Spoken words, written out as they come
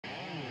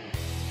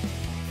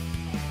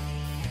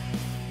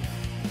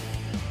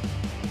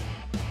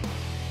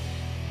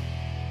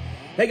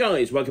Hey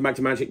guys, welcome back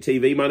to Magic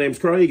TV. My name's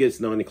Craig. It's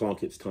 9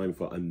 o'clock. It's time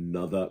for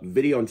another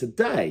video. And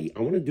today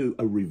I want to do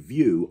a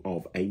review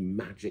of a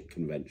Magic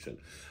convention.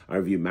 I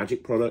review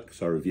Magic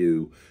products. I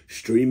review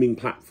streaming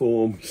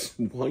platforms.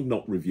 Why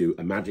not review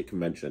a Magic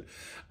convention?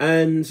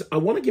 And I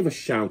want to give a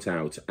shout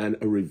out and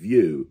a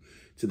review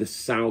to the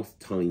South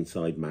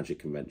Tyneside Magic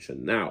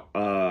Convention. Now,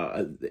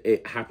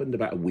 it happened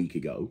about a week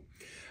ago.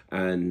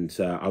 And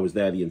I was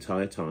there the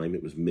entire time.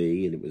 It was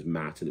me, and it was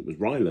Matt, and it was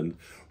Ryland.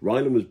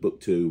 Ryland was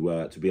booked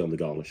to be on the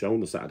gala show on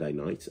the Saturday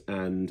night,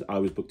 and I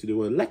was booked to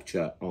do a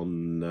lecture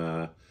on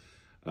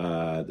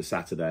the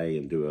Saturday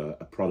and do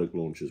a product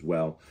launch as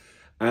well.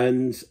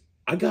 And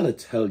I gotta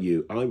tell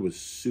you, I was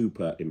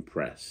super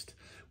impressed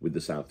with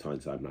the South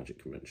Tyneside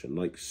Magic Convention,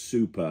 like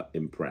super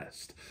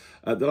impressed.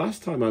 The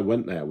last time I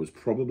went there was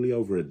probably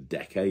over a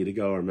decade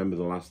ago. I remember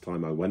the last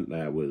time I went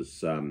there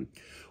was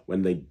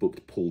when they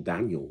booked Paul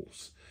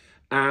Daniels.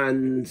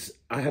 And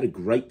I had a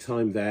great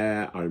time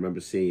there. I remember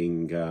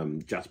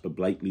seeing Jasper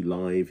Blakely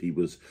live. He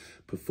was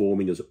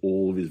performing as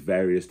all of his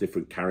various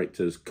different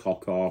characters,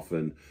 Cock Off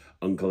and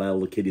Uncle L,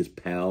 the Kid is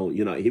Pell.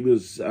 You know, he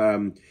was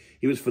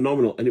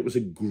phenomenal. And it was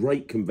a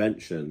great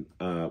convention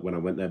when I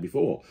went there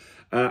before.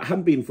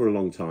 Hadn't been for a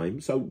long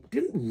time, so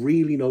didn't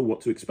really know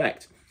what to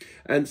expect.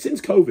 And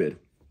since COVID,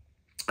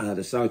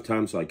 the South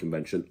Tyneside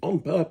convention, on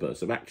purpose,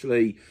 have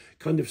actually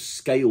kind of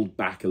scaled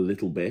back a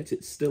little bit.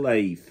 It's still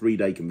a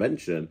 3-day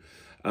convention,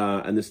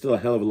 and there's still a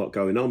hell of a lot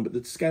going on, but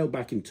they've scaled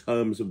back in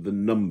terms of the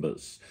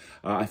numbers.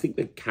 I think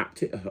they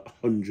capped it at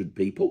 100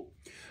 people.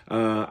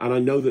 And I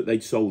know that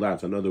they'd sold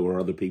out. I know there were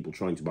other people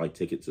trying to buy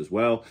tickets as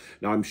well.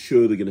 Now, I'm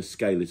sure they're going to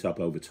scale it up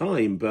over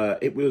time,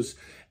 but it was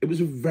a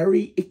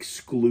very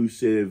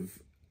exclusive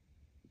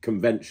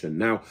convention.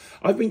 Now,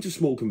 I've been to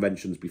small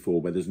conventions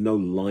before where there's no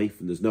life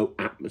and there's no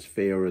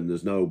atmosphere and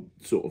there's no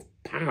sort of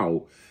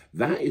pow.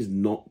 That is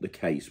not the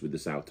case with the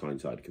South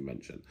Tyneside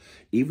convention.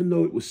 Even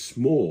though it was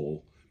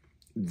small,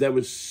 there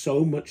was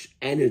so much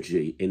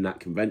energy in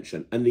that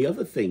convention. And the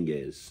other thing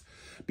is,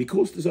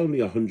 because there's only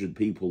 100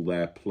 people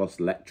there, plus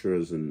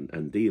lecturers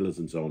and dealers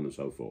and so on and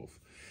so forth,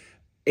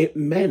 it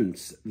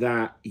meant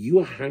that you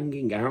were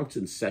hanging out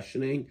and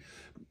sessioning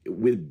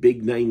with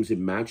big names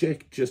in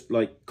Magic, just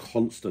like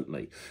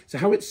constantly. So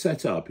how it's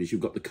set up is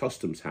you've got the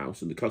customs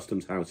house, and the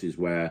customs house is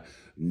where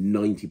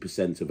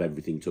 90% of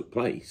everything took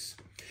place.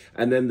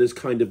 And then there's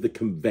kind of the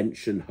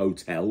convention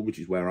hotel, which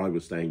is where I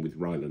was staying with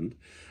Ryland.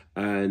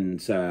 And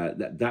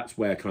that's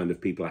where kind of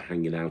people are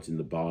hanging out in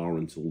the bar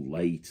until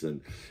late,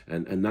 and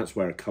that's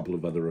where a couple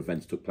of other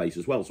events took place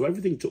as well. So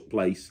everything took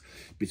place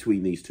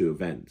between these two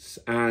events.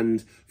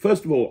 And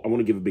first of all, I want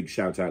to give a big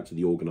shout out to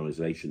the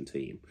organisation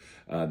team,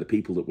 the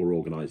people that were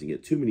organising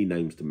it. Too many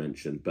names to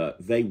mention,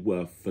 but they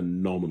were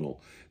phenomenal.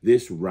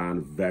 This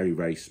ran very,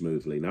 very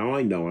smoothly. Now,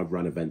 I know I've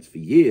run events for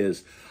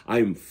years. I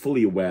am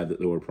fully aware that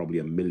there were probably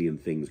a million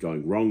things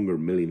going wrong or a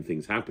million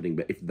things happening.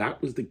 But if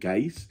that was the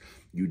case,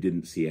 you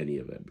didn't see any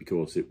of it,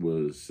 because it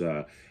was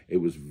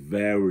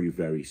very,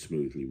 very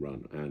smoothly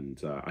run,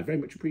 and I very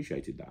much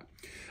appreciated that.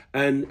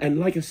 And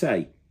like I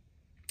say,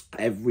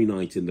 every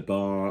night in the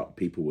bar,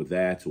 people were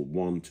there till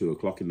 1, 2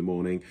 o'clock in the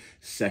morning,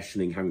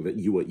 sessioning, having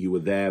you were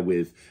there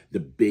with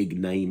the big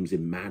names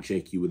in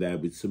Magic. You were there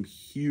with some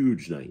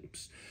huge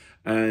names.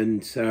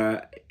 And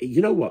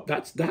you know what?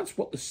 That's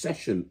what the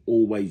session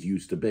always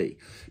used to be.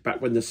 Back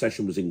when the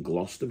session was in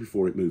Gloucester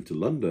before it moved to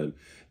London,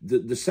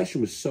 the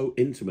session was so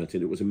intimate,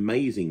 and it was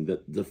amazing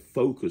that the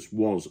focus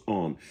was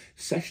on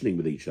sessioning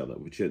with each other,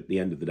 which at the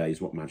end of the day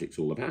is what Magic's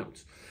all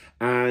about.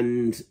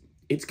 And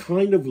it's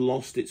kind of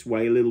lost its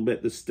way a little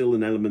bit. There's still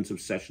an element of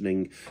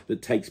sessioning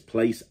that takes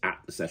place at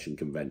the session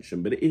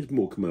convention, but it is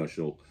more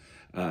commercial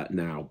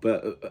now.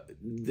 But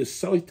the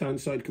South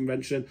Tyneside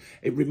convention,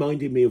 it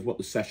reminded me of what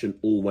the session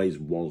always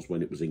was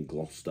when it was in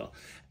Gloucester.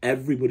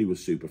 Everybody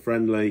was super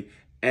friendly.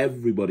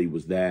 Everybody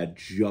was there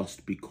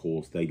just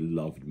because they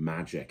loved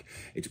Magic.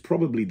 It's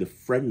probably the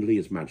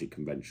friendliest Magic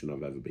convention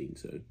I've ever been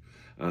to.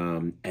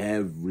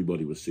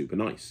 Everybody was super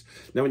nice.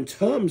 Now, in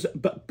terms,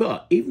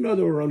 but even though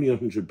there were only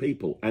 100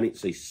 people and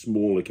it's a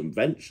smaller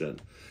convention,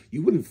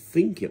 you wouldn't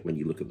think it when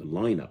you look at the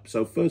lineup.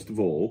 So first of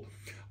all,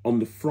 on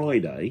the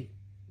Friday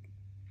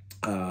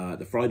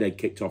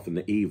kicked off in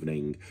the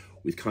evening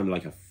with kind of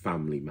like a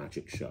family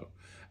Magic show.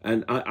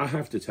 And I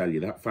have to tell you,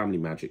 that family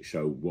Magic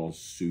show was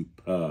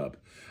superb.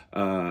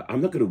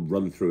 I'm not going to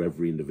run through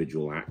every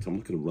individual act. I'm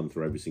not going to run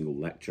through every single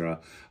lecturer.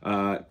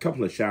 A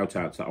couple of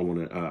shout-outs that I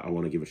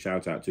want to give a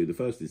shout-out to. The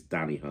first is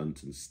Danny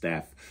Hunt and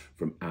Steph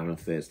from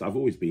Amethyst. I've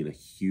always been a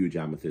huge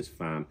Amethyst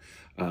fan.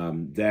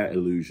 Their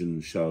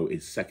Illusion show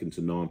is second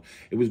to none.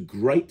 It was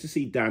great to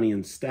see Danny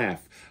and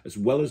Steph, as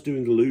well as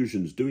doing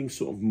Illusions, doing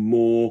sort of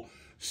more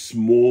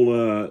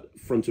smaller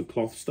front of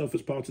cloth stuff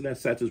as part of their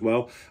set as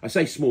well. I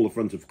say smaller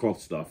front of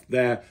cloth stuff.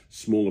 Their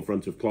smaller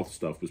front of cloth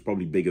stuff was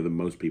probably bigger than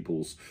most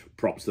people's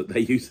props that they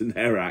use in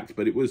their act,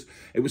 but it was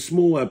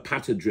smaller,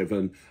 patter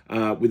driven,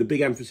 with a big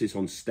emphasis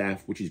on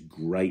Steph, which is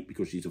great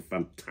because she's a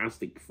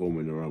fantastic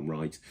performer in her own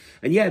right.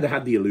 And yeah, they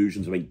had the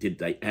illusions. I mean, did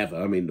they ever?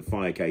 I mean, the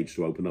fire cage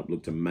to open up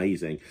looked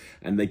amazing,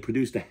 and they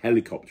produced a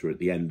helicopter at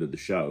the end of the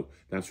show.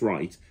 That's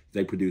right,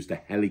 they produced a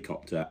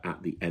helicopter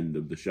at the end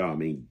of the show. I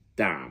mean,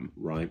 damn,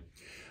 right?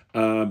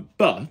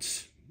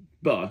 But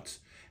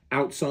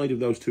outside of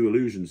those two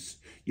illusions,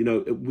 you know,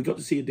 we got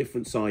to see a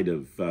different side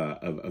of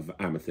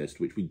Amethyst,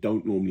 which we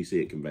don't normally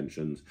see at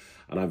conventions,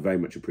 and I very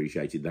much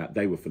appreciated that.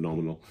 They were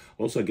phenomenal.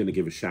 Also going to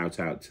give a shout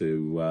out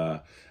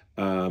to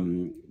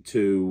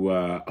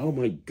oh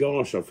my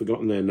gosh, I've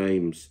forgotten their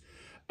names.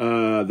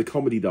 The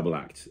comedy double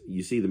act.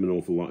 You see them an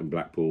awful lot in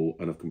Blackpool,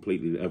 and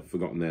I've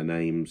forgotten their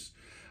names.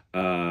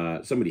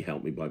 Somebody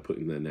help me by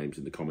putting their names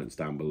in the comments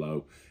down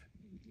below.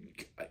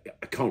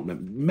 I can't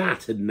remember.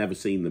 Matt had never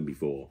seen them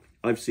before.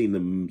 I've seen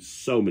them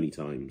so many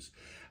times.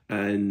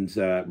 And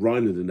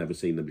Ryland had never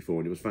seen them before.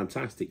 And it was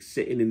fantastic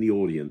sitting in the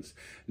audience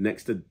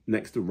next to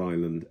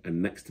Ryland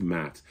and next to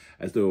Matt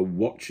as they were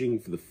watching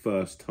for the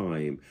first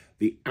time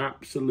the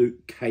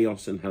absolute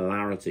chaos and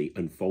hilarity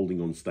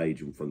unfolding on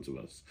stage in front of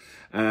us.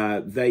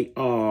 They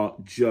are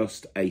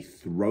just a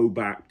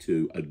throwback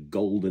to a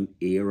golden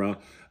era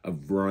of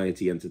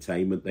variety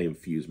entertainment. They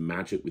infuse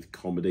magic with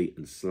comedy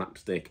and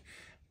slapstick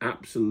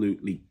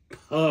absolutely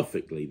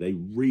perfectly. They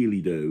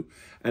really do.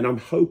 And I'm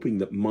hoping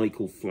that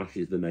Michael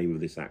flashes the name of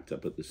this act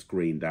up at the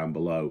screen down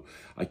below.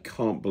 I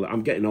can't believe...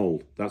 I'm getting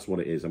old. That's what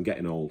it is. I'm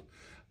getting old.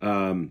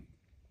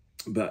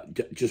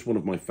 But just one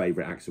of my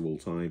favourite acts of all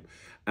time.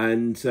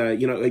 And,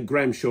 you know,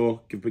 Graham Shaw,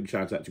 give a big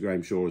shout out to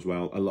Graham Shaw as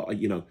well. A lot,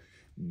 you know,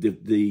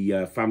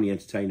 the Family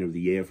Entertainer of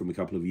the Year from a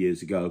couple of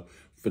years ago.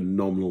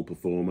 Phenomenal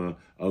performer,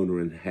 owner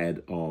and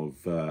head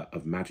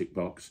of Magic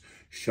Box,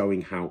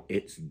 showing how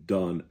it's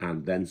done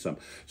and then some.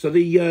 So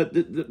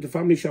the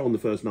family show on the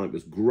first night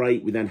was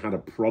great. We then had a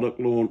product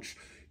launch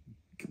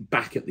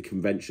back at the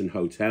convention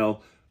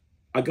hotel.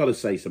 I got to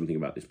say something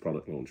about this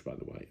product launch, by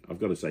the way. I've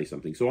got to say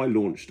something. So I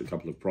launched a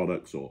couple of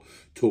products, or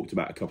talked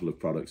about a couple of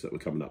products that were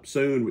coming up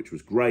soon, which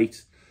was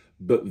great.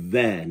 But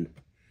then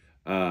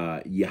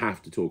you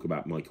have to talk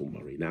about Michael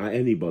Murray. Now,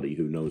 anybody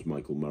who knows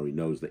Michael Murray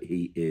knows that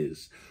he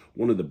is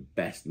one of the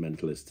best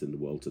mentalists in the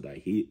world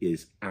today. He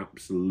is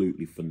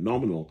absolutely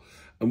phenomenal.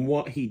 And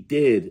what he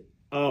did,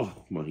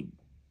 oh my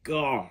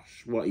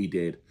gosh, what he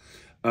did.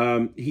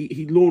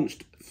 He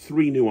launched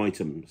 3 new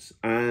items,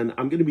 and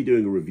I'm going to be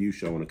doing a review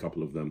show on a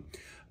couple of them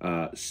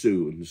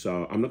soon.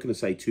 So I'm not going to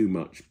say too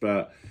much,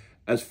 but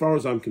as far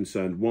as I'm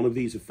concerned, one of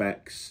these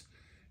effects,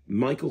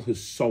 Michael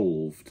has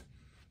solved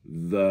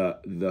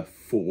the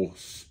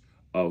force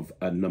of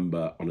a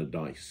number on a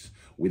dice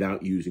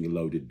without using a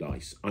loaded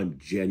dice. I'm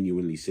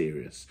genuinely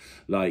serious.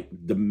 Like,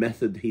 the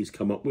method he's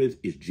come up with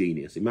is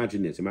genius.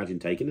 Imagine this. Imagine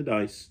taking a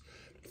dice,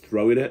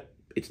 throwing it,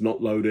 it's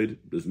not loaded,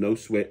 there's no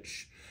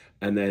switch,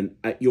 and then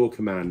at your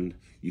command,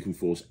 you can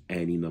force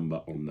any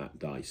number on that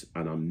dice.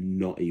 And I'm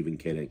not even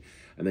kidding.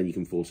 And then you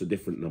can force a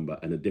different number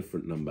and a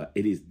different number.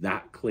 It is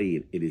that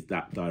clean. It is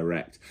that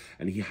direct.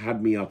 And he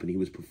had me up and he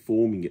was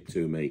performing it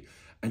to me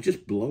and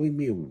just blowing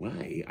me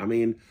away. I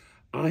mean,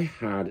 I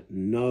had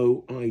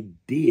no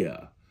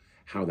idea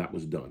how that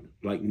was done.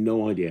 Like,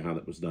 no idea how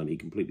that was done. He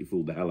completely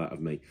fooled the hell out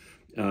of me.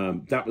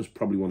 That was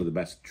probably one of the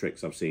best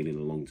tricks I've seen in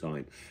a long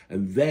time.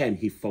 And then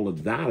he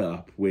followed that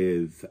up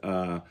with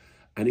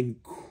an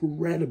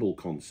incredible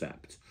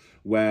concept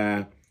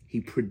where he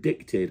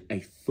predicted a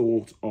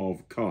thought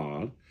of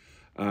card,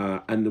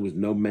 and there was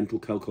no mental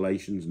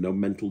calculations, no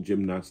mental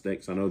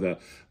gymnastics. I know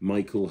that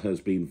Michael has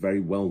been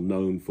very well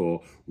known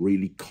for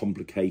really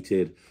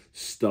complicated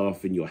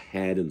stuff in your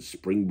head and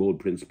springboard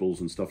principles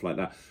and stuff like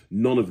that.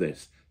 None of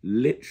this.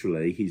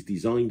 Literally, he's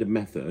designed a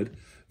method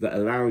that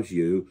allows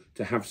you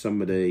to have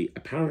somebody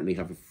apparently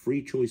have a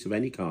free choice of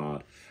any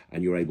card,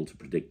 and you're able to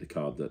predict the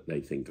card that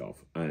they think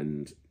of.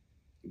 And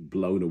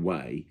blown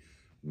away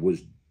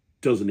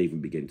doesn't even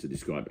begin to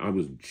describe. I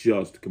was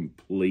just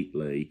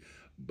completely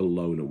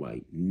blown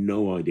away.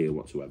 No idea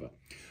whatsoever.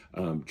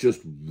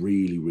 Just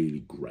really, really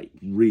great.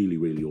 Really,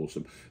 really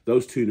awesome.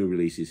 Those 2 new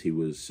releases he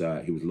was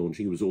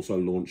launching. He was also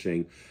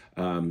launching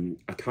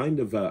a kind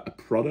of a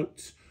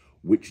product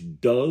which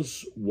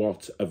does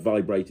what a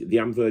the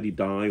Amverdi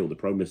die or the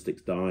Pro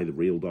Mystics die, the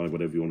real die,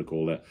 whatever you want to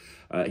call it.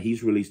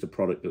 He's released a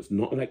product that's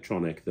not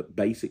electronic, that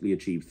basically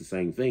achieves the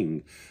same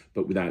thing,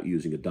 but without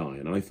using a die.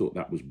 And I thought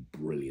that was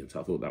brilliant.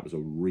 I thought that was a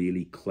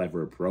really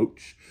clever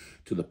approach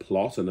to the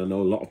plot. And I know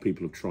a lot of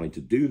people have tried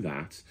to do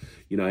that.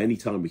 You know,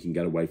 anytime we can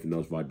get away from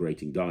those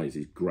vibrating dies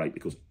is great,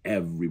 because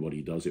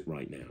everybody does it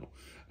right now.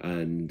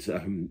 And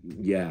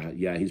yeah,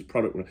 his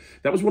product,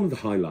 that was one of the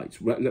highlights.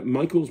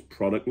 Michael's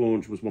product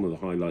launch was one of the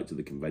highlights of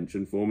the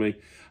convention for me.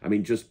 I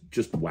mean, just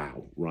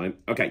wow, right?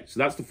 Okay, so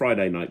that's the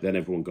Friday night. Then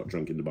everyone got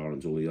drunk in the bar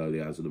until the early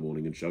hours of the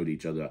morning and showed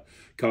each other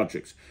card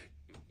tricks.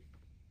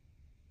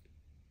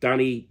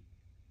 Danny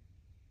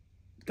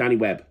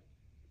Webb,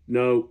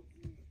 No,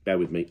 bear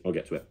with me, I'll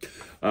get to it.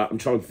 I'm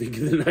trying to think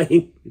of the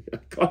name.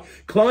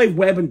 Clive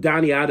Webb and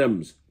Danny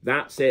Adams.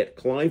 That's it,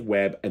 Clive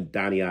Webb and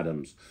Danny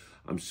Adams.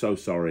 I'm so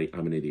sorry,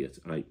 I'm an idiot.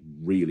 I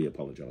really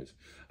apologise.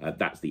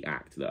 That's the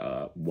act that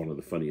are one of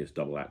the funniest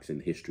double acts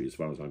in history as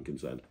far as I'm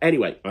concerned.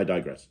 Anyway, I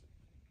digress.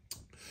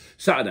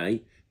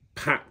 Saturday,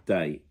 packed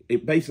day.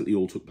 It basically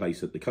all took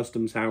place at the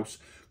Customs House.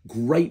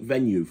 Great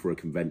venue for a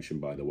convention,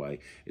 by the way.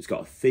 It's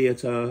got a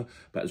theatre,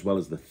 but as well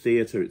as the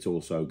theatre, it's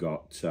also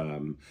got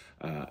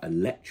a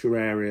lecture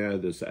area.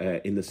 There's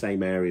in the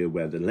same area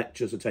where the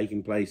lectures are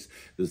taking place.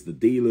 There's the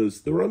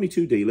dealers. There were only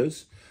 2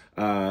 dealers.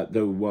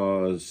 There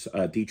was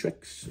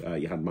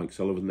NETRIX. You had Mike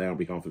Sullivan there on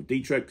behalf of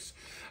NETRIX,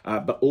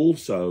 but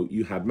also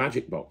you had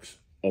Magic Box,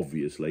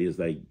 obviously, as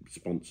they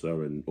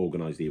sponsor and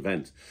organise the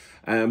event.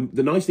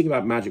 The nice thing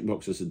about Magic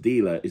Box as a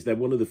dealer is they're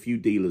one of the few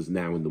dealers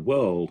now in the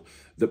world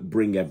that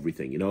bring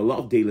everything. You know, a lot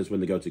of dealers, when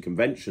they go to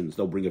conventions,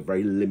 they'll bring a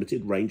very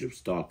limited range of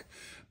stock,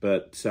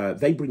 but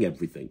they bring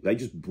everything. They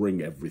just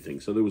bring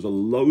everything. So there was a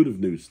load of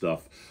new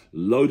stuff,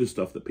 load of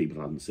stuff that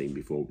people hadn't seen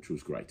before, which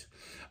was great.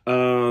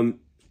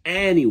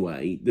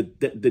 Anyway,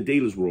 the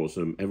dealers were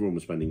awesome. Everyone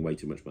was spending way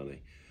too much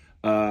money.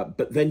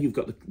 But then you've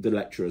got the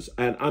lecturers,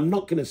 and I'm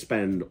not going to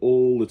spend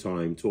all the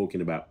time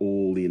talking about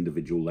all the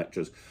individual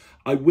lecturers.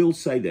 I will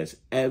say this,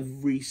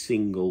 every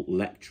single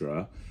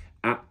lecturer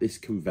at this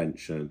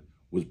convention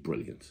was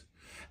brilliant.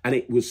 And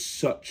it was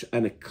such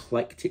an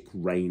eclectic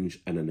range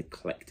and an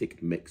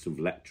eclectic mix of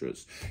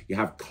lecturers. You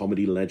have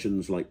comedy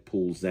legends like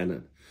Paul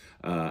Zenon,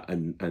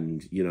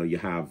 and you know, you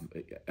have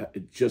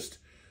just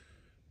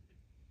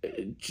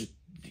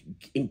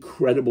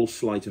incredible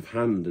sleight of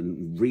hand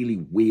and really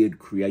weird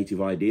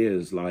creative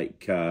ideas like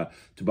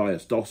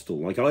Tobias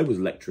Dostal. Like, I was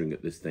lecturing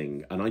at this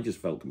thing and I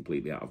just felt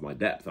completely out of my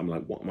depth. I'm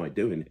like, what am I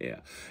doing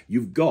here?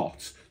 You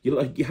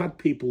had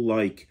people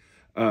like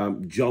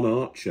John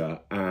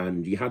Archer,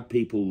 and you had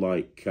people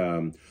like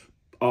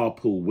R.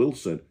 Paul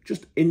Wilson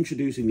just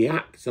introducing the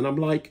acts, and I'm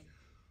like,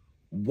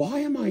 why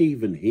am I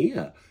even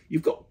here?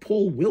 You've got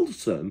Paul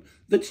Wilson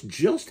that's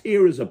just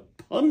here as a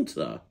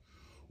punter.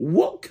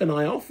 What can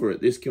I offer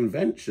at this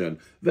convention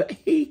that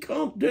he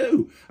can't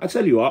do? I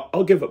tell you what,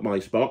 I'll give up my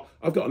spot.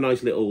 I've got a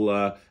nice little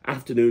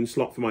afternoon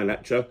slot for my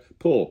lecture.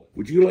 Paul,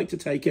 would you like to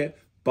take it?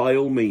 By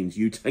all means,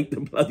 you take the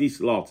bloody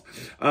slot.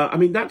 I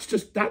mean, that's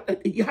just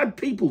that. You had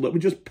people that were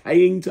just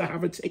paying to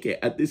have a ticket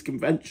at this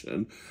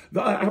convention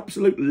that are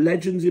absolute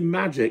legends in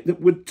magic that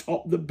would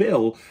top the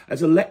bill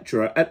as a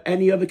lecturer at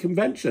any other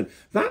convention.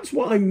 That's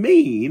what I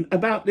mean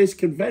about this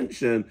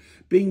convention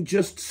being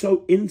just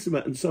so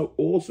intimate and so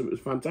awesome. It was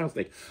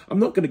fantastic. I'm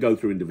not going to go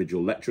through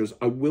individual lectures.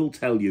 I will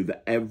tell you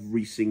that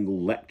every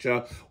single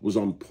lecture was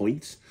on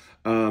point.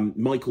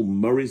 Michael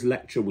Murray's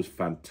lecture was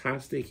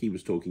fantastic. He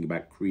was talking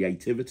about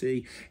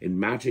creativity in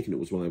magic, and it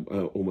was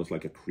almost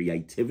like a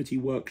creativity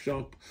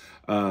workshop.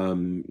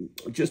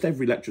 Just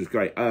every lecture was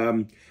great.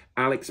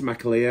 Alex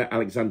McAleer,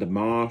 Alexander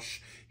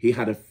Marsh, he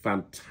had a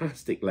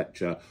fantastic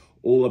lecture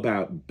all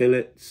about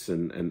billets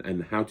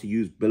and how to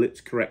use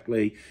billets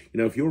correctly. You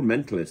know, if you're a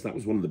mentalist, that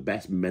was one of the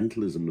best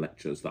mentalism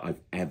lectures that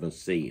I've ever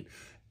seen.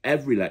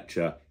 Every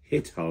lecture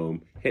hit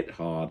home, hit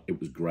hard. It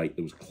was great.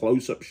 There was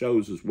close-up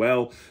shows as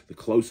well. The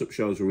close-up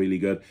shows were really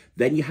good.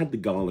 Then you had the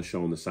gala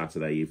show on the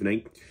Saturday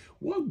evening.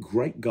 What a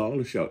great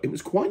gala show. It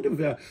was kind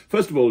of,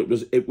 first of all,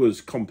 it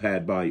was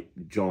compared by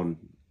John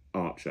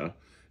Archer.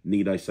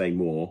 Need I say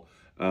more?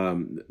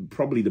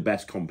 Probably the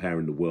best compare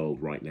in the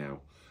world right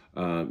now.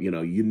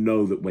 You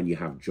know that when you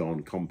have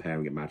John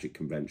comparing a magic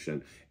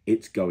convention,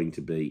 it's going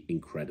to be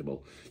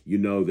incredible. You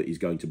know that he's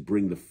going to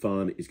bring the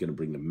fun, he's going to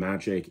bring the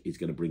magic, he's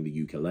going to bring the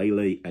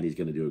ukulele, and he's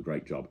going to do a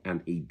great job.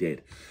 And he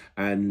did.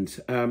 And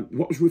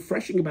what was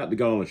refreshing about the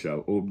gala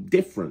show, or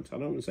different, I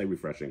don't want to say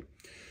refreshing,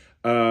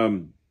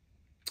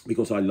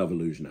 because I love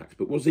illusion acts,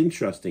 but what's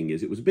interesting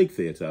is it was a big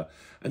theatre,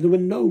 and there were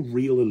no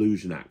real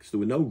illusion acts. There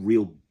were no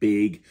real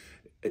big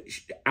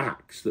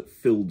acts that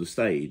filled the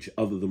stage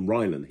other than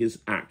Ryland. His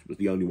act was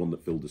the only one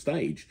that filled the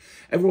stage.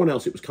 Everyone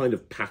else, it was kind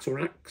of patter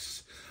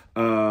acts.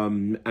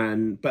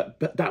 But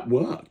that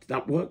worked.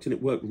 That worked, and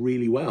it worked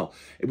really well.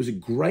 It was a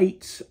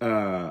great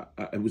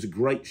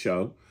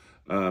show.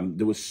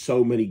 There were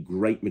so many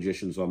great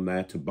magicians on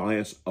there.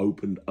 Tobias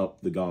opened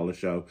up the gala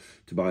show,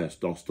 Tobias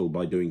Dostal,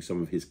 by doing some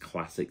of his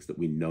classics that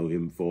we know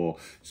him for,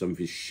 some of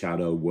his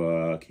shadow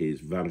work, his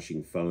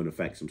vanishing phone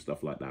effects, some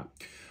stuff like that.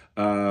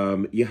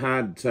 You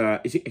had,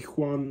 is it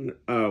Juan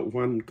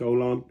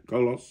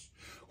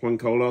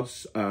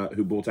Colos,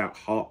 who brought out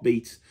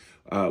Heartbeat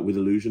with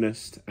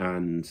Illusionist,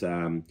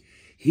 and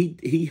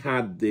he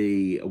had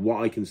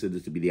what I consider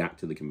to be the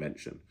act of the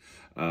convention.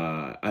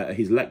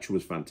 His lecture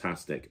was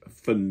fantastic,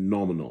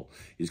 phenomenal.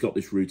 He's got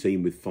this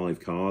routine with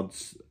 5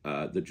 cards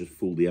that just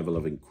fooled the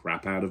ever-loving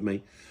crap out of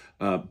me.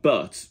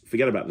 But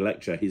forget about the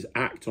lecture. His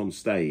act on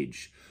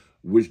stage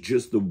was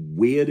just the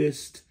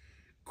weirdest,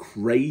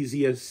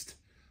 craziest,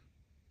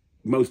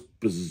 most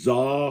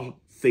bizarre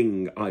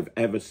thing I've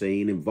ever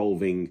seen,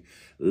 involving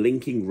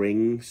linking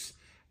rings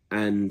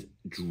and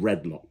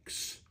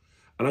dreadlocks.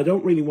 And I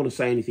don't really want to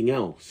say anything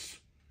else,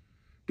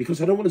 because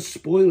I don't want to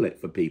spoil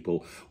it for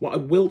people. What I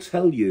will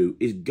tell you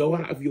is go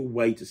out of your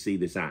way to see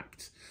this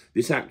act.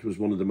 This act was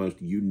one of the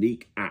most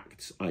unique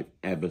acts I've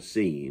ever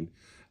seen.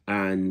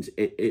 And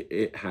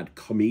it had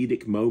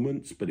comedic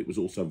moments, but it was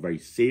also very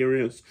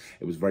serious.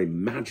 It was very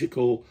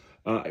magical.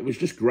 It was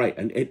just great.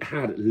 And it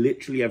had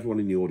literally everyone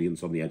in the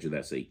audience on the edge of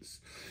their seats.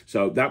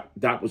 So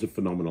that was a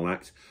phenomenal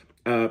act.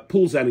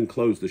 Paul Zennon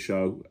closed the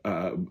show,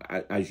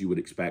 as you would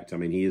expect. I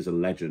mean, he is a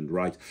legend,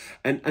 right?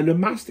 And a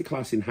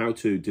masterclass in how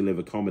to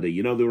deliver comedy.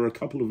 You know, there were a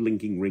couple of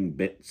linking ring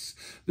bits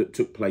that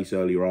took place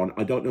earlier on.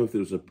 I don't know if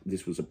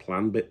this was a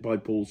planned bit by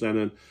Paul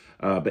Zennon,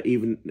 but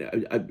even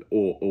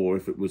or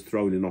if it was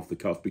thrown in off the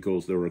cuff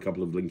because there were a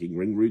couple of linking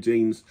ring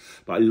routines.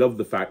 But I love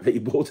the fact that he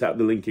brought out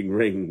the linking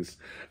rings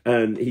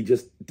and he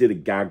just did a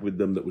gag with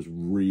them that was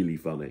really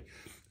funny.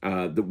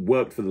 That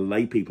worked for the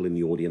lay people in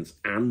the audience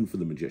and for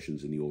the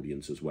magicians in the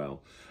audience as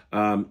well.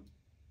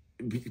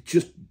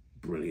 Just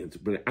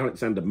brilliant, brilliant.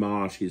 Alexander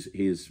Marsh,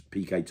 his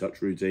PK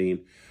touch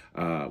routine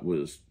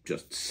was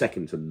just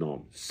second to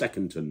none,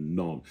 second to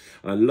none.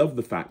 And I love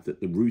the fact that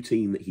the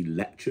routine that he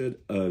lectured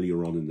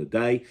earlier on in the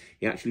day,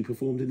 he actually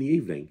performed in the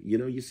evening. You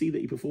know, you see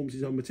that he performs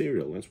his own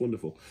material. That's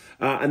wonderful.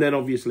 And then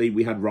obviously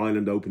we had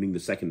Ryland opening the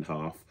second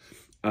half.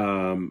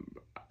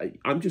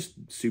 I'm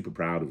just super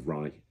proud of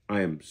Ry.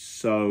 I am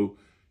so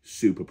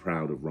super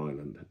proud of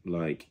Ryland.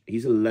 Like,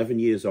 he's 11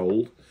 years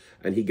old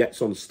and he gets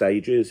on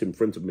stages in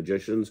front of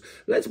magicians.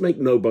 Let's make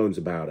no bones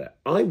about it.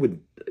 I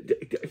would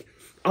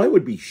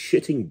be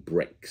shitting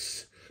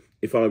bricks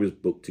if I was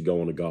booked to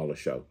go on a gala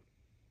show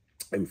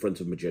in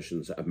front of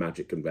magicians at a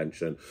magic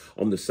convention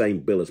on the same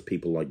bill as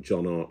people like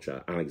John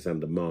Archer,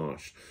 Alexander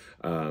Marsh,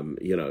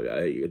 you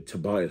know,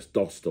 Tobias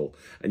Dostal,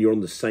 and you're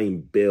on the same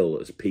bill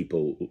as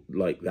people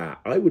like that.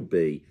 I would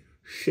be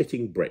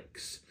shitting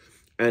bricks.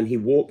 And he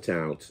walked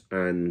out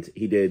and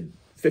he did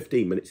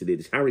 15 minutes. He did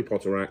his Harry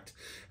Potter act.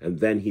 And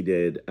then he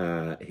did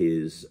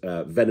his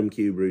Venom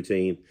Cube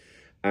routine.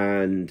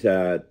 And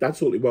that's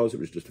all it was.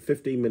 It was just a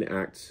 15-minute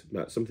act,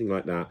 something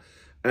like that.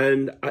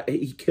 And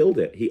he killed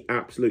it. He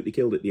absolutely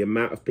killed it. The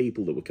amount of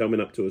people that were coming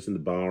up to us in the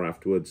bar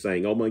afterwards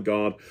saying, oh my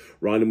God,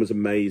 Ryland was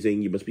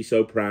amazing. You must be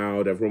so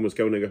proud. Everyone was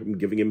going up and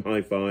giving him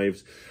high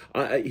fives.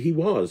 He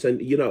was.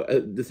 And, you know,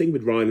 the thing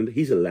with Ryland,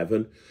 he's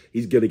 11.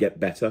 He's going to get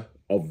better,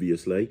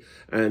 obviously.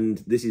 And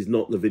this is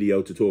not the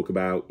video to talk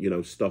about, you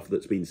know, stuff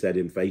that's been said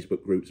in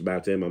Facebook groups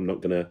about him. I'm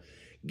not going to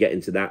get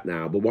into that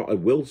now. But what I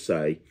will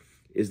say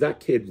is that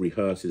kid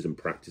rehearses and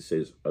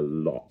practices a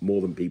lot, more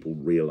than people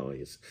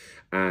realise.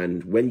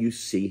 And when you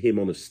see him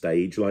on a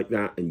stage like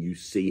that and you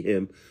see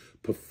him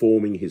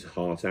performing his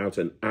heart out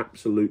and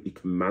absolutely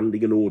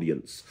commanding an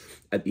audience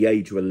at the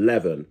age of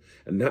 11,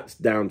 and that's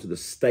down to the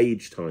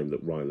stage time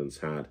that Ryland's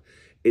had,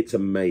 it's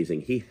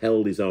amazing. He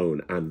held his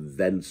own and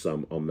then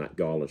some on that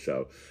gala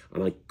show,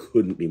 and I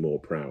couldn't be more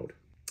proud.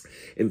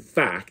 In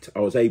fact, I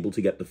was able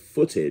to get the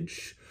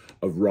footage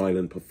of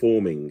Ryland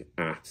performing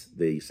at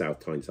the South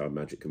Tyneside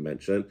Magic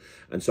Convention.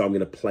 And so I'm going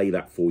to play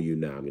that for you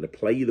now. I'm going to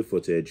play you the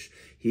footage.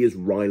 Here's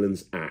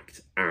Ryland's act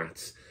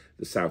at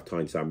the South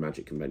Tyneside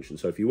Magic Convention.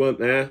 So if you weren't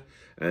there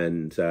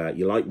and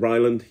you like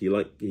Ryland, you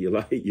like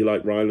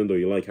Ryland, or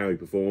you like how he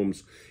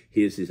performs,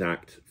 here's his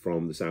act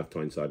from the South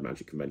Tyneside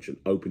Magic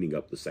Convention, opening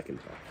up the second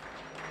half.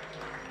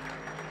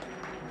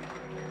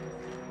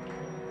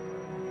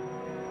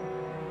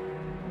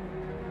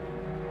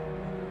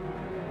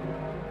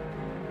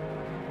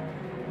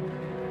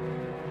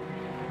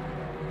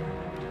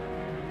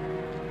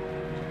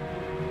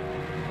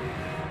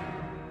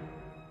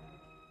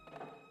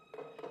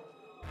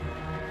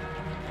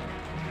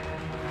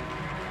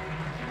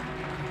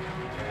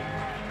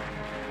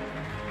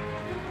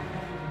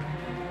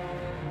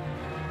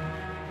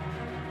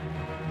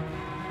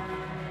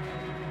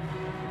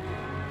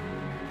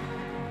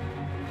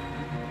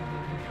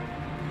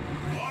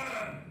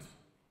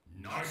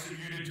 Nice of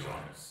you to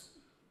join us.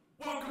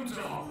 Welcome to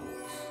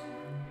Hogwarts.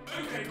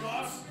 Okay,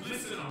 class,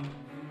 listen up.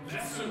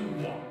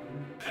 Lesson 1.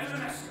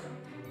 Evanesco,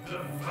 the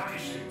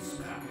vanishing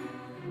spell.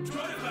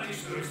 Try to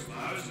vanish those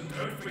flowers and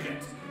don't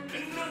forget,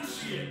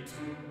 enunciate.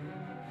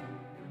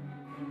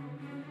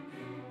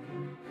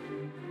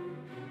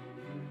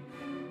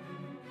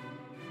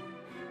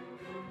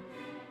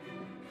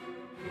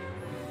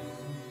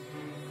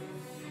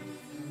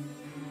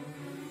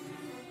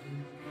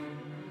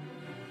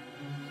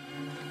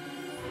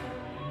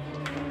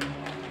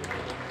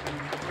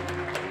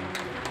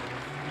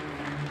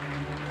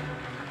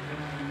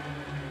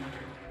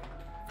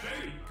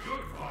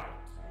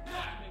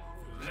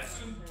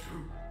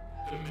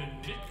 The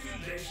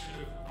manipulation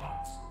of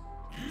light.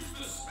 Use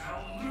the spell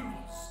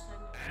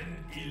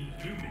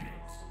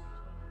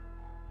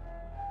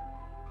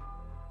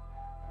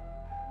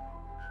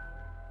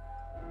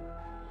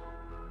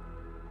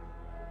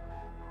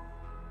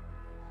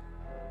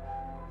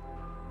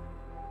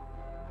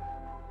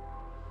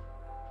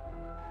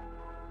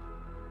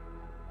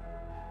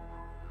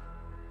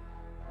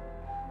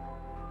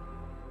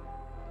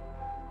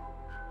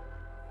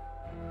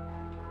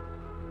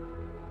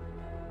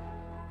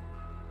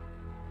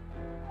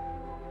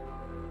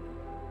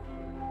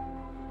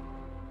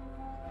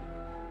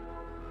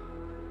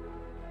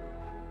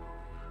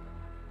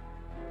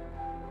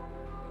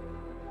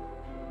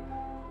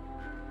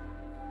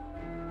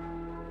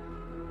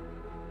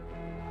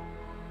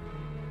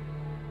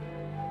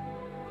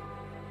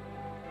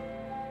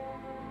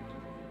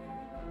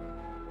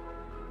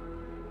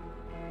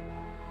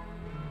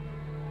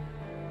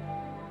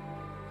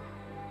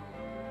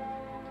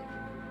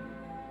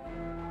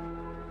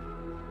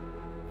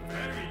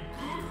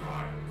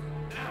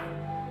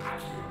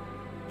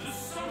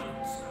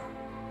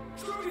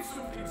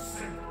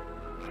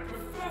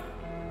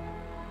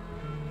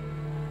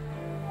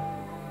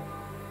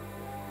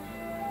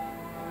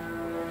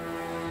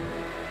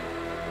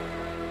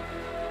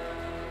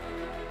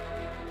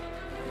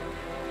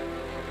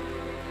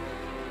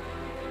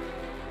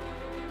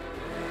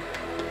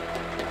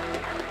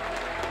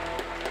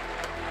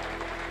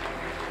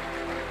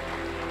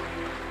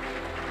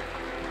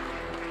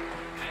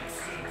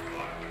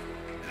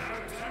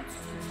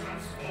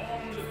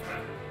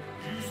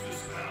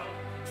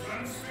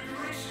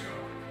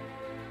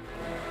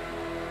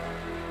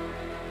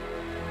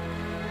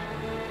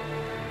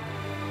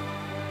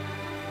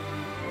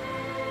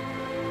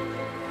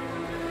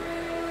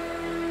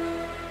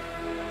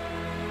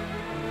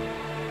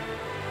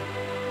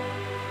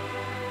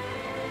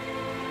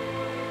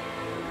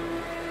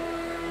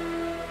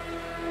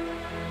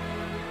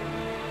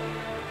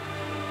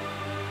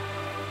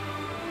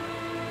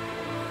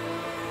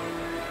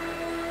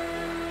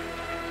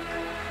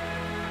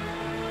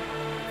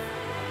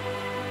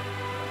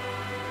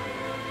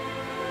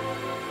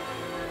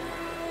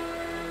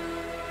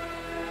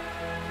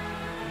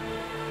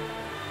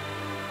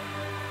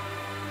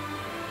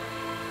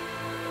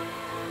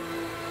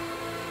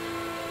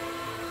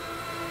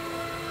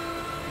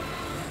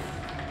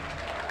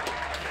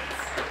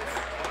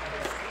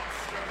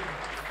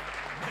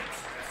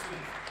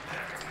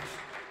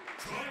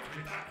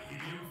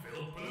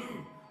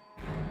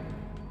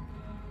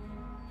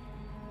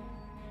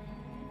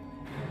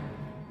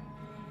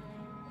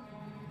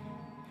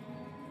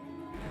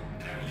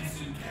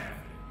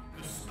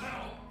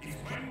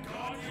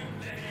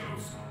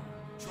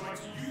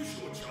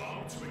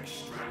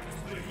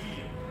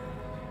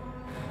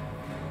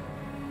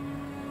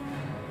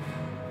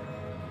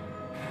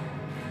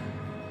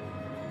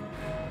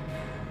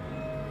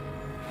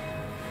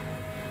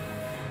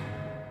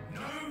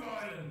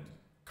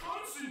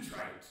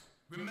concentrate.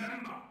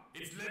 Remember,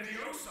 it's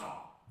Leviosa,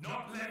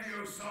 not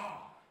Leviosa.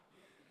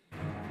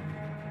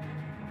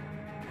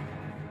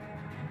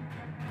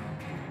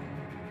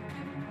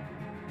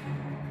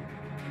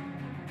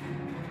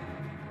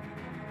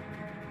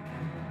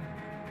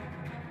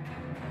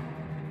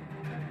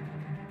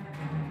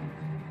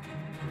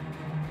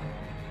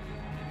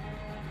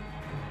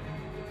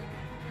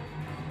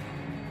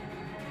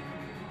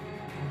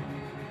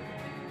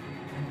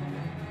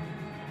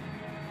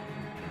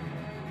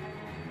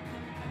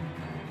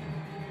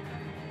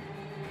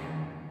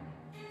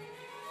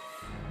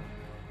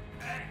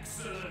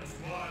 Excellent,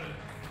 Ryland.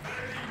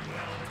 Very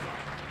well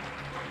done.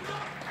 But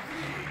not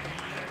really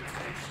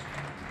levitation.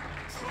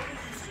 Try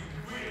using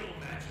real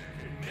magic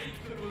and make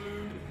the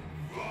balloon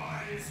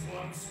rise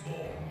once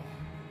more.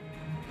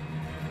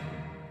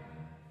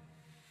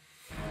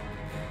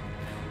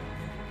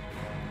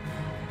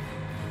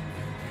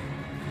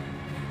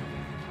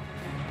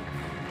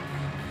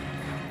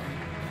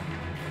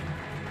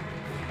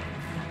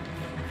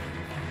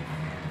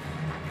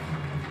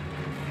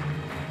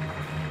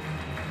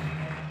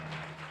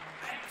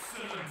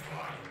 Excellent,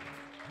 Ryland.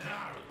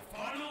 Now, the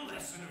final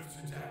lesson of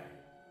today.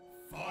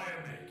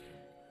 Fire making.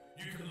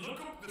 You can look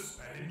up the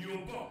spell in your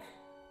book.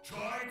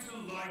 Try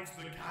to light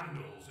the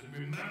candles and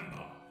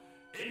remember,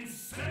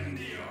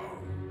 Incendio!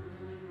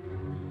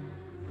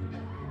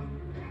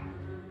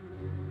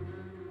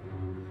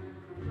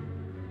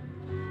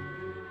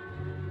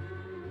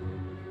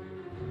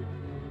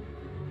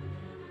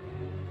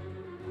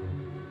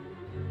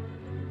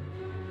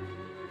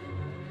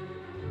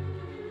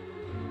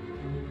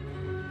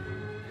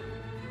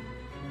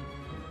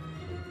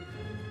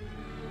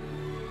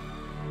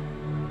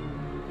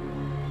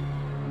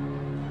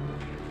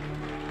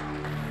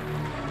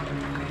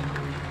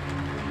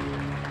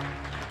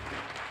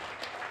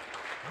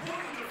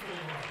 Wonderful,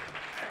 Ryland.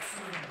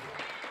 Excellent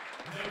work.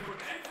 Now put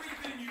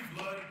everything you've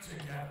learned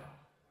together.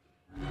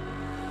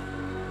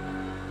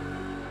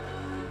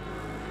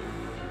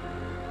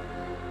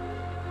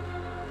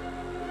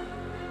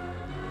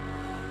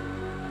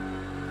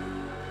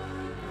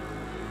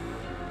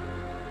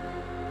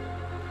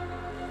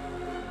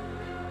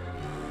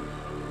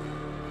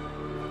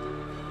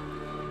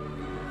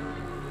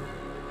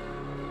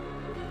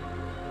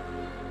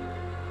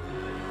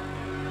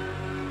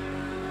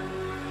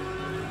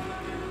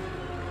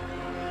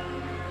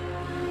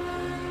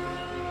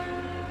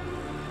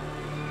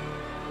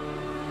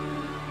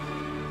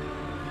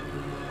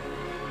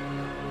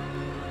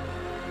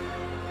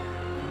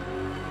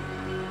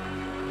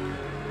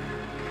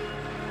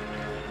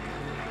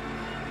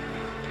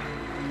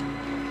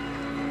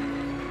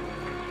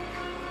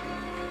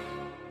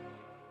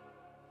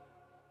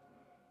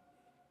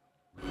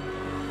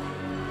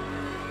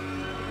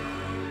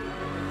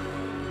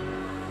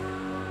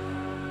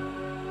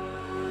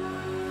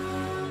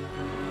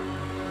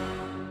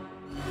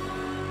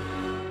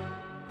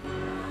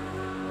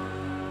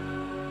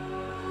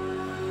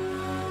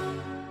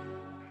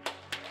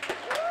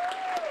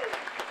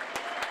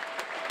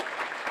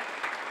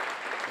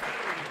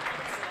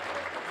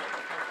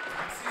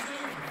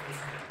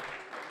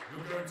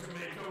 You're going to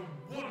make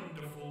a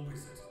wonderful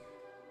wizard.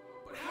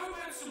 But how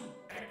about some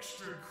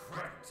extra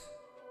credit?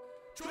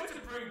 Try to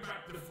bring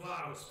back the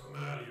flowers from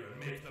earlier and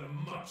make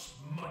them much,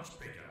 much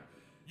bigger.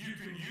 You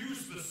can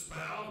use the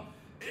spell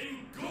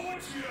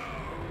Engorgio!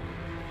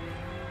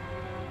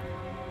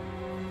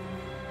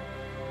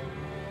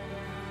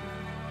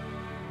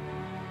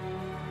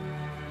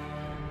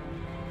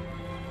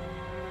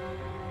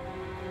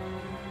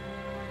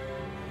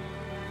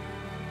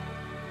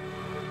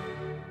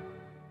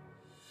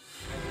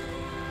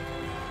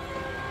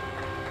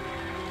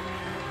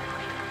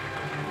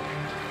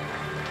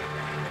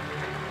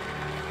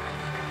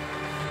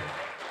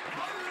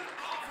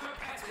 Ryland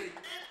Petty, it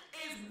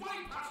is way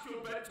past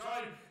your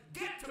bedtime.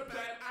 Get to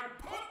bed and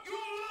put your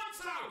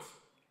lights out!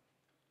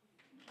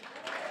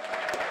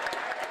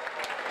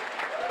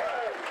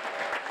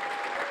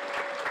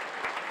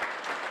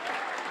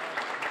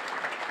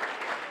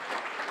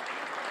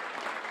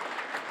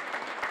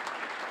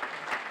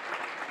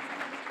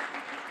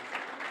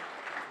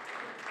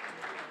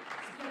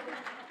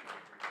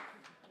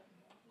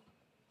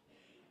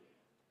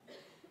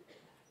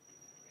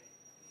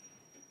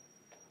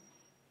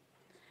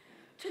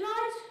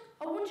 Tonight,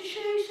 I want to show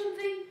you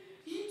something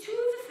using two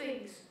of the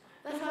things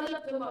that I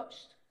love the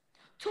most.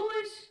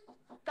 Toys,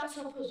 that's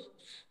our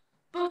puzzles.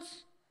 But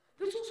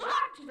this also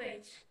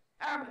activates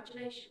our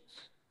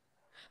imaginations.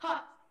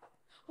 Hi,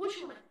 what's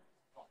your name?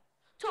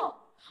 Tom,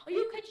 are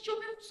you okay to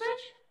jump in on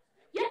stage?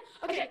 Yeah?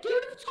 Okay, do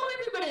it for Tom,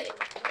 everybody!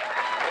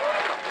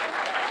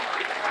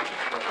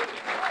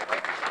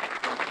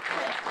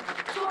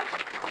 Tom,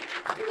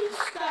 please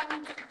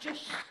stand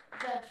just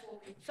there for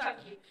me. Thank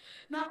you.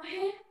 Now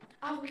here,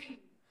 I have a cube.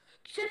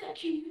 Set that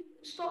cube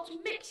and start to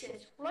mix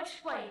it while I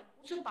explain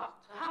what's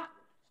about to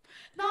happen.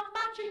 Now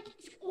magic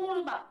is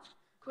all about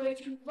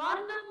creating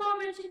random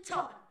moments in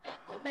time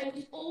that make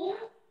us all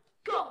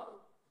go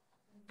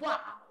wow.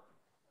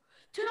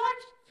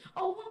 Tonight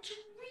I want to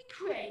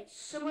recreate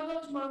some of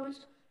those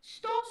moments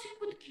starting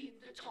with the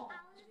cube that Tom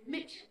has been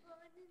mixing.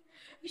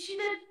 You see,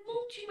 there are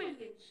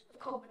multi-millions of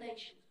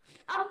combinations,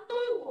 and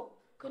no one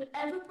could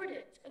ever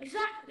predict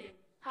exactly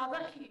how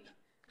that cube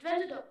could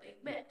have ended up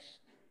being mixed.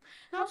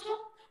 Now, Tom,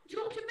 would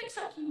you like to mix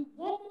that cube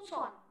one more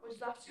time, or is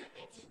that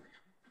it?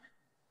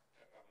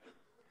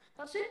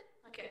 That's it?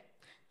 Okay.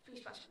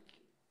 Please pass me the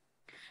cube.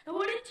 Now,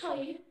 what I didn't tell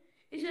you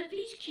is that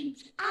these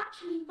cubes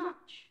actually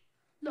match.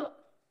 Look,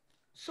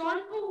 side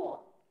number 1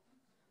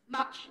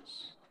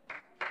 matches.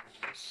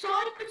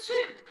 Side number 2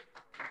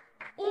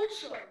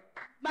 also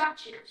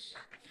matches.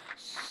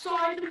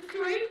 Side number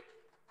 3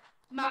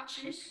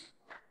 matches.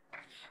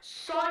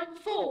 Side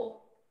number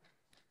 4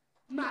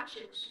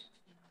 matches.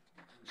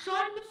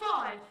 Side number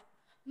 5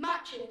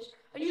 matches.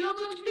 And you're not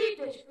going to believe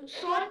this, but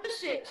side number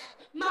 6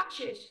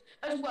 matches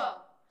as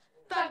well.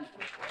 Thank you.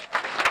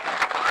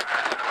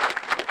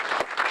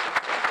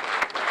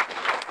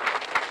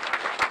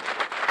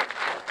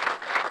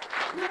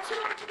 Now, so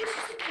this is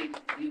the cube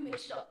you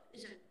mixed up,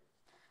 isn't it?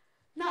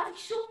 Now, if you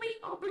saw me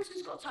on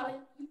Britain's Got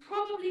Talent, you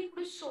probably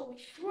would have saw me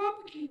throw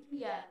up a cube in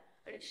the air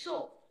and it's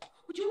solved.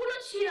 Would you want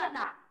to see that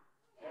now?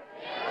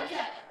 Yeah.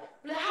 Okay.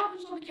 Well, it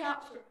happens on the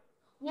count of 3.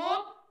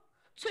 1,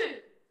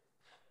 2,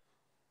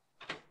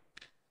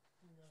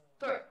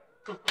 3.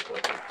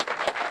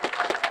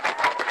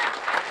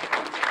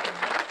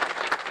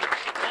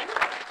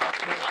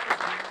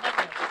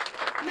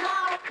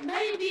 Now,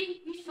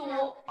 maybe you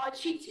thought I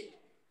cheated.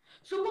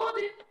 So what I'll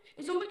do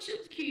is I'll mix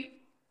up the cube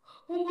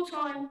one more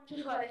time,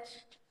 just like this,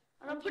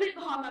 and I'll put it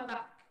behind my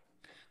back.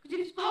 Because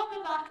if it's behind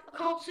my back, I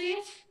can't see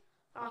it,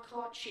 and I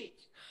can't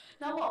cheat.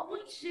 Now what I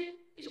want you to do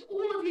is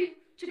all of you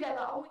together,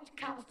 I want you to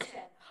count to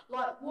 10.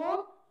 Like 1,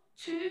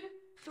 2,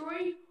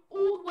 3,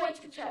 all the way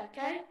to 10,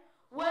 okay?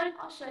 When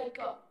I say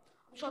go.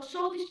 I'm trying to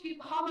solve this cube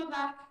behind my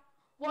back,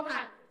 one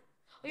hand.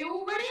 Are you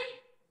all ready?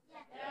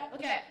 Yeah.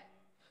 Okay.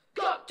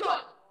 Go,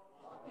 done.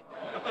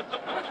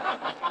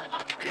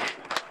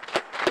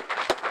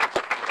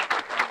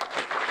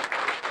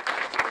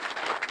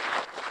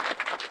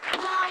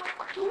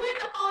 The way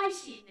that I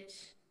see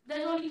this,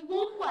 there's only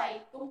one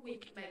way that we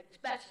can make this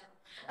better.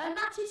 And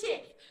that is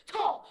if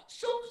Tom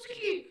solves the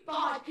cube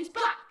behind his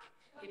back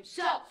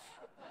himself.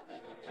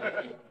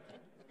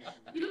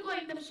 You look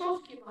like you've never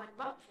solved a cube behind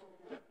your back before.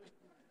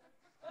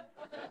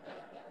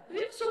 Have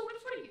you ever solved one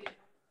in front of you?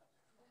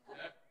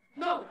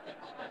 No.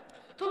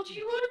 Tom, do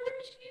you own a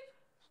Rubik's Cube?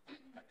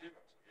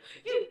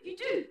 You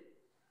do?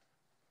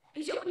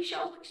 Is it on your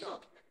shelf next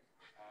up?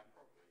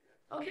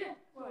 Okay,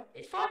 right,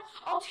 it's fine.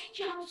 I'll teach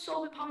you how to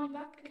solve it behind your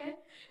back, okay?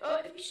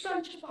 If you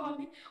stand just behind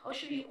me, I'll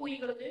show you all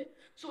you gotta do.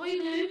 So all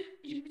you do is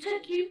you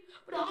take the cube,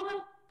 put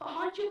it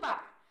behind your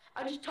back,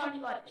 and just turn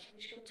it like this.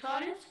 You're just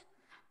gonna turn it,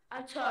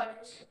 and turn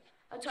it,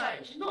 and turn it.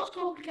 It's not as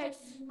complicated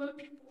as most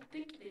people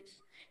think it is.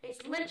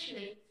 It's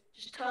literally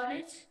just turn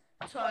it,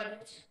 turn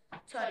it,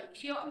 turn it. You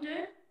see what I'm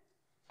doing?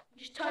 You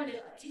just turn it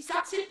like this. It's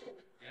that simple.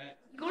 Yeah.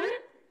 You got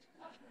it?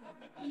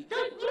 You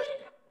got it?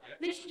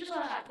 Literally just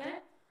like that, okay?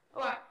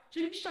 Alright, so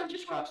if you stand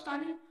just where I'm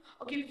standing,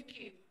 I'll give you the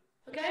cube.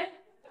 Okay?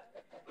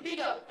 Here you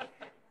go.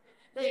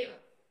 There you go.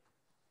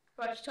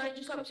 Right, just turn it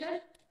just like we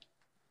said.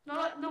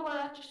 Not like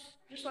that,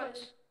 just like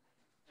this.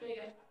 There you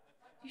go.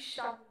 You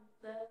stand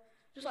there.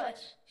 Just like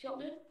this. See what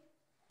I'm doing?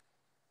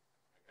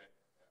 Okay.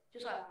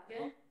 Just like that,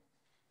 okay?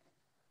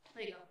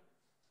 There you go.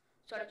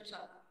 Turn it just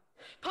like that.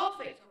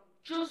 Perfect.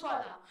 Just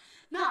like that.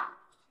 Now,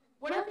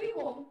 whenever you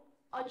want,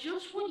 I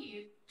just want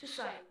you to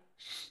say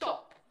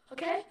stop.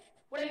 Okay?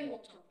 Whatever you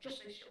want to, just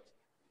say stop.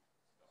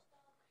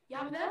 You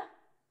have it there?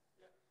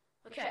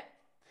 Yeah. Okay.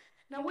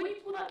 Now when you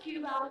pull that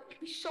cube out, it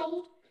can be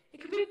sold,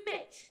 it can be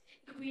mixed,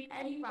 it can be in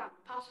any random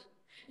pattern.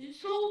 Is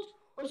it sold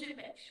or is it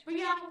mixed? Bring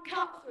it out on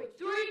count of 3.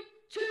 3,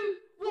 2,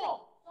 1.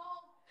 Sold.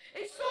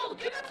 It's sold.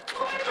 Give it to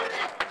 20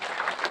 minutes.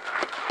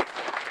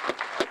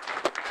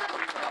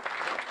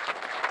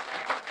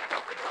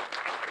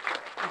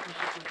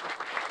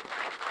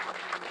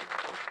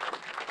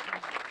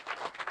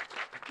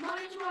 My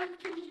name's Ryland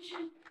Petty.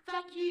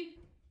 Thank you.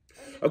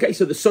 Okay,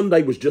 so the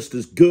Sunday was just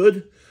as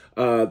good.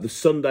 The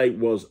Sunday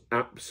was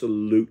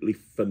absolutely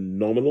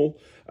phenomenal.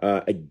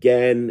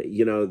 Again,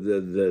 you know,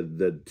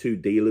 the two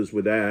dealers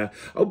were there.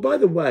 Oh, by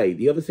the way,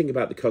 the other thing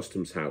about the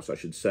customs house, I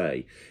should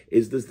say,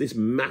 is there's this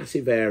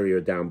massive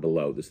area down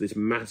below. There's this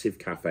massive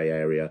cafe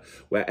area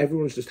where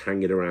everyone's just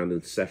hanging around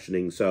and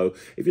sessioning. So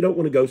if you don't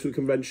want to go to a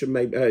convention,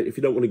 maybe if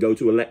you don't want to go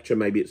to a lecture,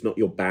 maybe it's not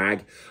your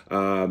bag,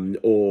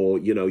 or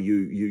you know,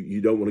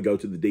 you don't want to go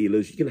to the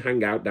dealers, you can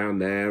hang out down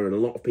there. And a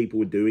lot of people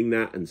were doing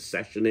that and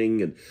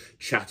sessioning and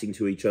chatting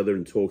to each other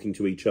and talking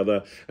to each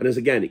other. And as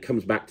again, it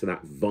comes back to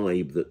that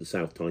vibe that the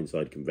South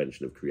Tyneside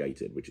convention have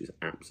created, which is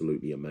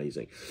absolutely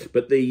amazing.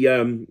 But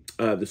the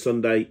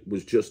Sunday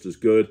was just as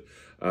good.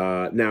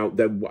 Now,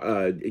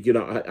 you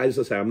know, as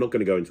I say, I'm not going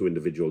to go into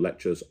individual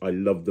lectures. I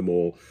love them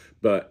all,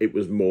 but it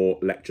was more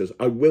lectures.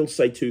 I will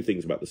say two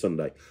things about the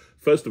Sunday.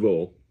 First of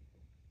all,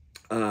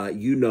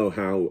 you know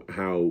how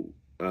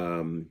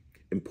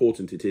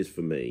important it is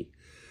for me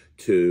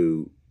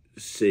to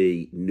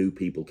see new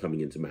people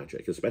coming into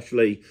magic,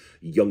 especially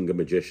younger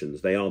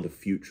magicians. They are the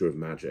future of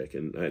magic.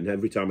 And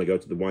every time I go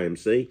to the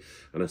YMC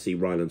and I see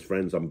Ryland's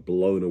friends, I'm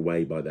blown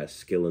away by their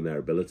skill and their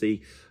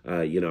ability.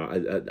 You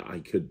know, I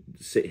could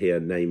sit here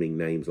naming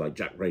names like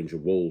Jack Ranger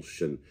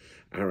Walsh and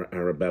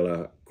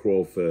Arabella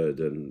Crawford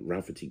and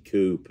Rafferty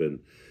Coop and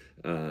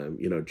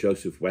you know,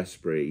 Joseph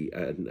Westbury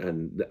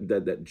and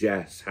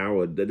Jess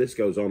Howard. The list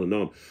goes on and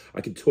on.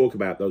 I could talk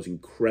about those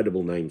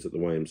incredible names at the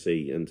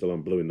YMC until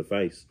I'm blue in the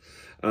face.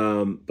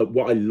 But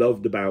what I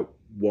loved about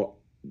what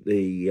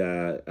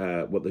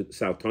the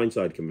South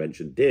Tyneside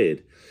convention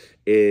did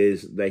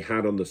is they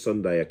had on the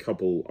Sunday a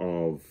couple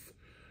of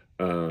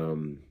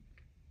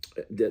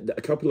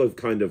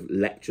kind of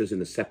lectures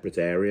in a separate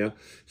area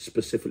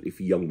specifically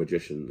for young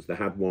magicians. They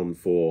had one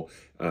for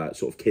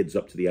sort of kids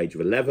up to the age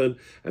of 11,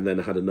 and then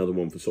they had another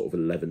one for sort of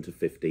 11 to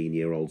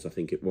 15-year-olds, I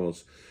think it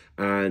was.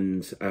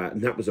 And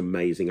that was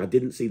amazing. I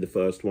didn't see the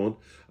first one,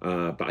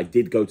 but I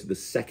did go to the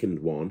second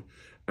one.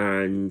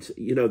 And,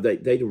 you know,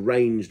 they'd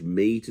arranged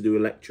me to do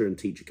a lecture and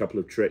teach a couple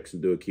of tricks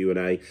and do a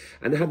Q&A.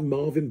 And they had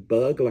Marvin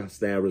Burglass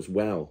there as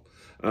well.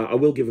 I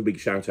will give a big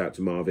shout out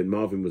to Marvin.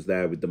 Marvin was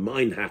there with the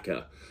Mind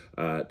Hacker.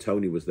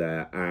 Tony was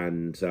there.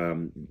 And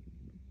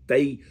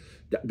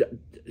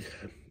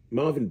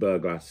Marvin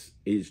Burglass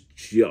is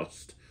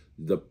just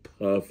the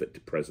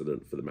perfect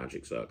president for the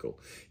Magic Circle.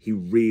 He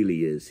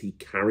really is. He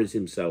carries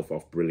himself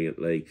off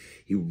brilliantly.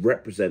 He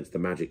represents the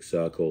Magic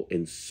Circle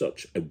in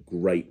such a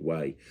great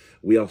way.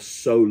 We are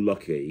so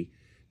lucky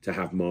to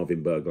have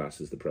Marvin Burglass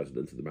as the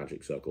president of the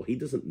Magic Circle. He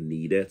doesn't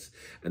need it.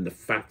 And the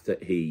fact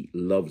that he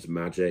loves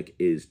magic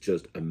is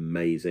just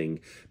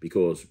amazing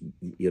because,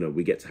 you know,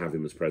 we get to have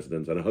him as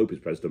president, and I hope he's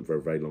president for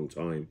a very long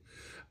time.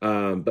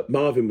 But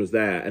Marvin was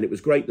there, and it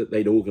was great that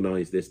they'd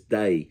organised this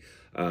day,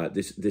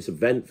 this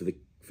event for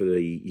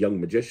the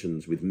young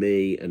magicians with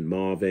me and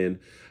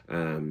Marvin,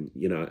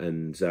 you know,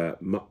 and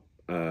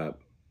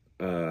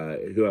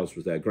who else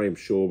was there? Graham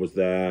Shaw was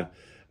there.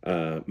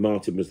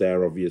 Martin was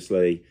there,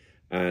 obviously.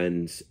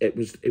 And it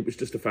was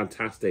just a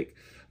fantastic,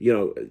 you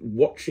know,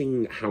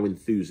 watching how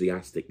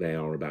enthusiastic they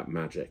are about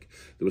magic.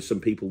 There were some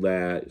people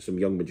there, some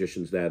young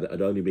magicians there that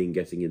had only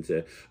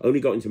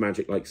got into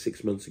magic like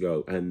 6 months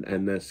ago,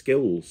 and their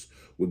skills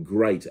were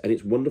great. And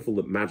it's wonderful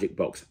that Magic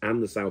Box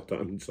and the South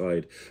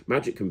Tyneside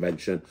Magic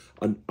Convention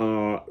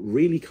are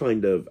really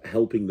kind of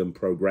helping them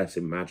progress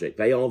in magic.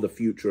 They are the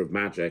future of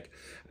magic,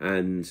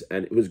 and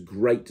it was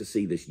great to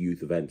see this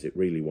youth event. It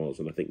really was,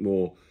 and I think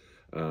more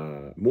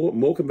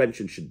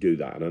conventions should do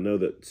that. And I know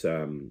that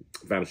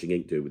Vanishing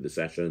Ink do with the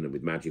session and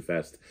with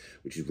Magifest,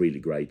 which is really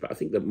great. But I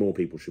think that more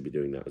people should be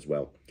doing that as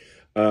well.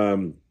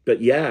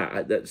 But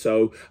yeah,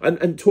 so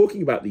and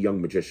talking about the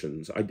young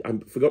magicians, I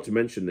forgot to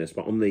mention this,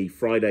 but on the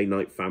Friday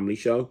night family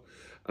show,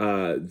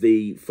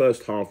 the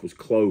first half was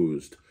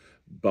closed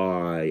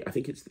by, I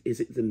think is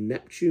it the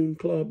Neptune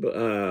Club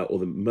or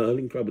the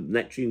Merlin Club, the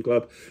Neptune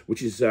Club,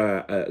 which is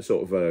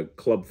sort of a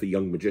club for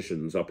young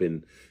magicians up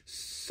in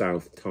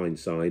South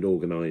Tyneside,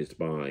 organised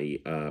by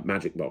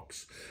Magic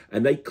Box.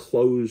 And they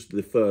closed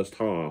the first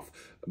half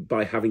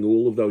by having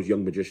all of those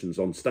young magicians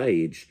on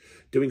stage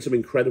doing some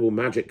incredible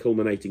magic,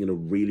 culminating in a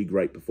really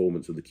great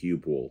performance of the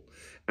Cube Wall.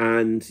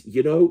 And,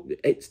 you know,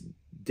 it's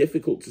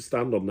difficult to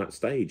stand on that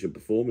stage and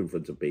perform in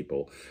front of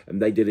people,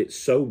 and they did it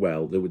so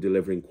well. They were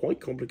delivering quite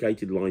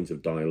complicated lines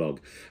of dialogue,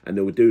 and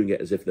they were doing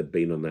it as if they'd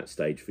been on that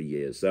stage for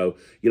years. So,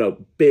 you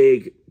know,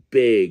 big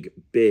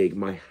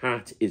my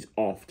hat is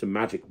off to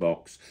Magic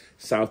Box,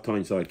 South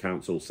Tyneside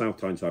Council, South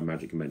Tyneside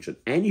Magic Convention,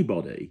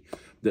 anybody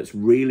that's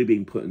really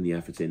been putting the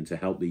effort in to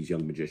help these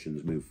young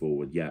magicians move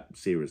forward. Yeah,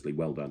 seriously,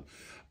 well done.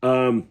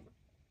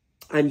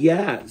 And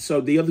yeah, so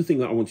the other thing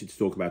that I wanted to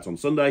talk about on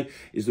Sunday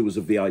is there was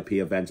a VIP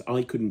event.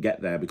 I couldn't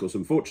get there because,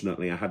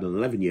 unfortunately, I had an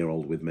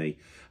 11-year-old with me,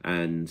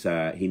 and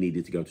he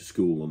needed to go to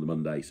school on the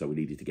Monday, so we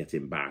needed to get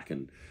him back.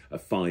 And a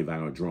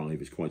 5-hour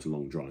drive is quite a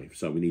long drive,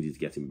 so we needed to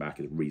get him back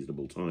at a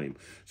reasonable time.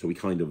 So we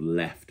kind of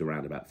left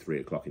around about 3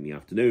 o'clock in the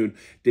afternoon.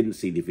 Didn't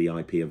see the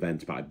VIP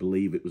event, but I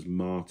believe it was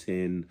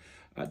Martin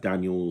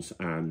Daniels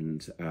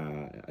and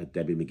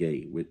Debbie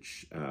McGee,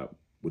 which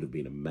would have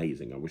been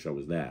amazing. I wish I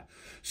was there.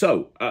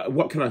 So,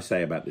 what can I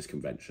say about this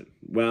convention?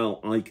 Well,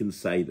 I can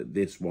say that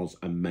this was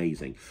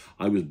amazing.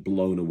 I was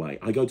blown away.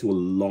 I go to a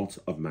lot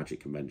of magic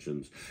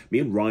conventions. Me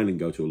and Ryland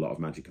go to a lot of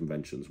magic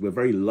conventions. We're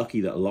very lucky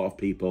that a lot of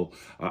people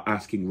are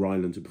asking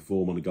Ryland to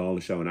perform on a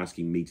gala show and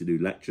asking me to do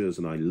lectures,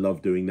 and I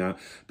love doing that.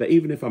 But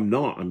even if I'm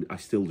not, I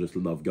still just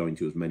love going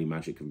to as many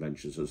magic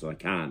conventions as I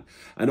can.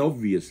 And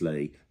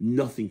obviously,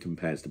 nothing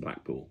compares to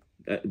Blackpool.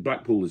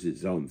 Blackpool is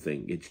its own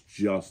thing. It's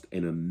just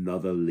in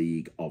another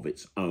league of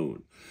its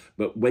own.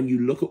 But when you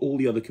look at all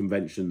the other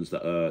conventions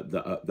that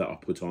are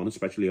put on,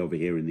 especially over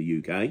here in the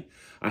UK,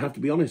 I have to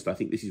be honest, I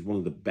think this is one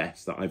of the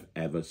best that I've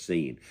ever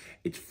seen.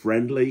 It's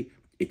friendly,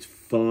 it's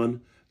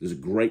fun, there's a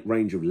great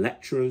range of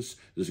lecturers,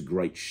 there's a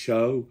great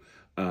show,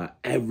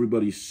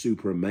 everybody's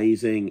super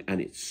amazing,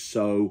 and it's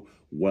so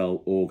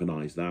well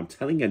organised. Now, I'm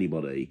telling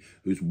anybody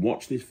who's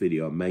watched this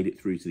video and made it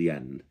through to the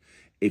end,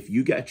 if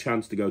you get a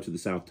chance to go to the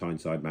South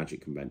Tyneside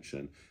Magic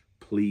Convention,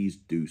 please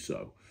do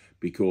so,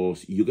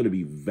 because you're going to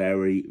be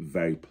very,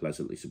 very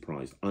pleasantly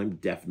surprised. I'm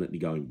definitely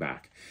going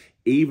back,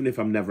 even if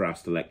I'm never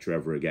asked to lecture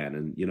ever again.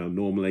 And, you know,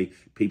 normally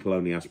people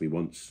only ask me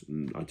once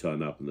and I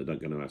turn up and they're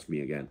not going to ask me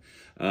again.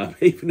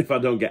 Even if I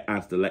don't get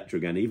asked to lecture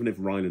again, even if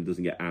Ryland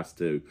doesn't get asked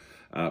to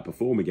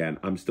perform again,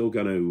 I'm still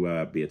going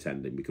to be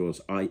attending,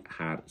 because I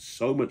had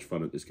so much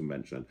fun at this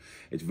convention.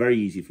 It's very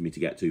easy for me to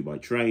get to by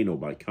train or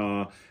by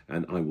car,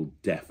 and I will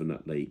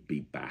definitely be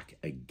back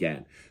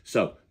again.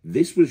 So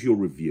this was your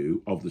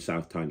review of the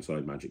South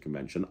Tyneside Magic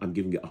Convention. I'm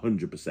giving it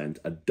 100%,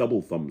 a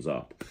double thumbs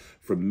up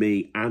from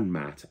me and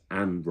Matt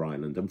and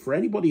Ryland. And for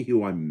anybody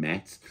who I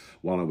met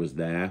while I was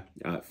there,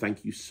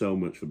 thank you so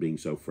much for being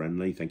so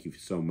friendly. Thank you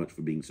so much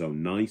for being so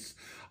nice.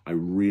 I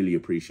really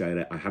appreciate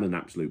it. I had an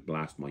absolute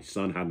blast. My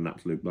son had an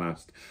absolute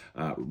blast.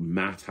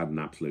 Matt had an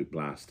absolute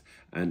blast.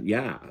 And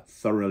yeah,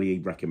 thoroughly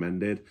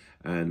recommended.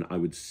 And I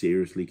would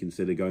seriously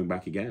consider going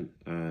back again.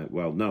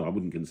 Well, no, I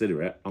wouldn't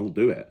consider it. I'll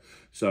do it.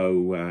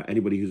 So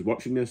anybody who's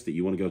watching this, that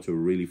you want to go to a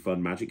really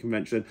fun magic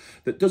convention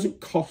that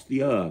doesn't cost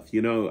the earth.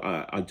 You know,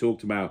 I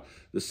talked about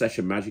the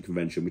Session Magic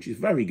Convention, which is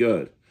very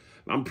good.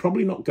 I'm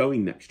probably not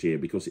going next year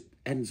because it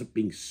ends up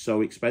being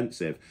so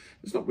expensive.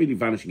 It's not really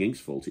Vanishing Ink's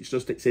fault. It's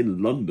just it's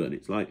in London.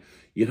 It's like,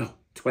 you know,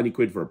 20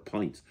 quid for a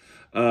pint.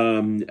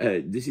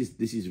 This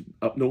is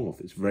up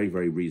north. It's very,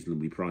 very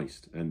reasonably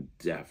priced and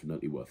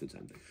definitely worth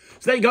attending.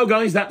 So there you go,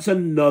 guys. That's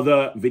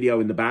another video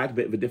in the bag. A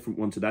bit of a different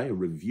one today. A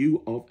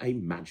review of a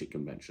magic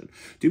convention.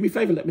 Do me a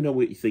favor, let me know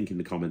what you think in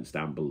the comments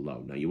down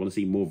below. Now, you want to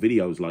see more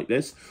videos like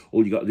this,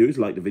 all you got to do is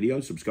like the video,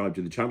 subscribe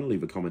to the channel,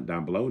 leave a comment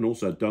down below, and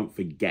also don't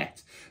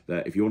forget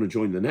that if you want to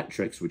join the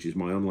NETRIX, which is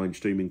my online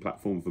streaming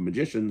platform for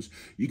magicians,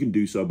 you can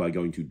do so by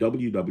going to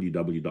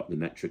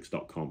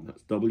www.thenetrix.com.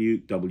 That's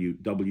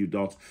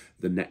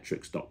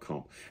www.thenetrix.com.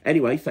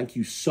 Anyway, thank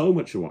you so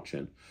much for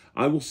watching.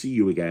 I will see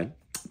you again.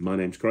 My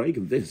name's Craig,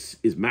 and this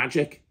is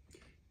Magic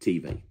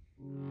TV.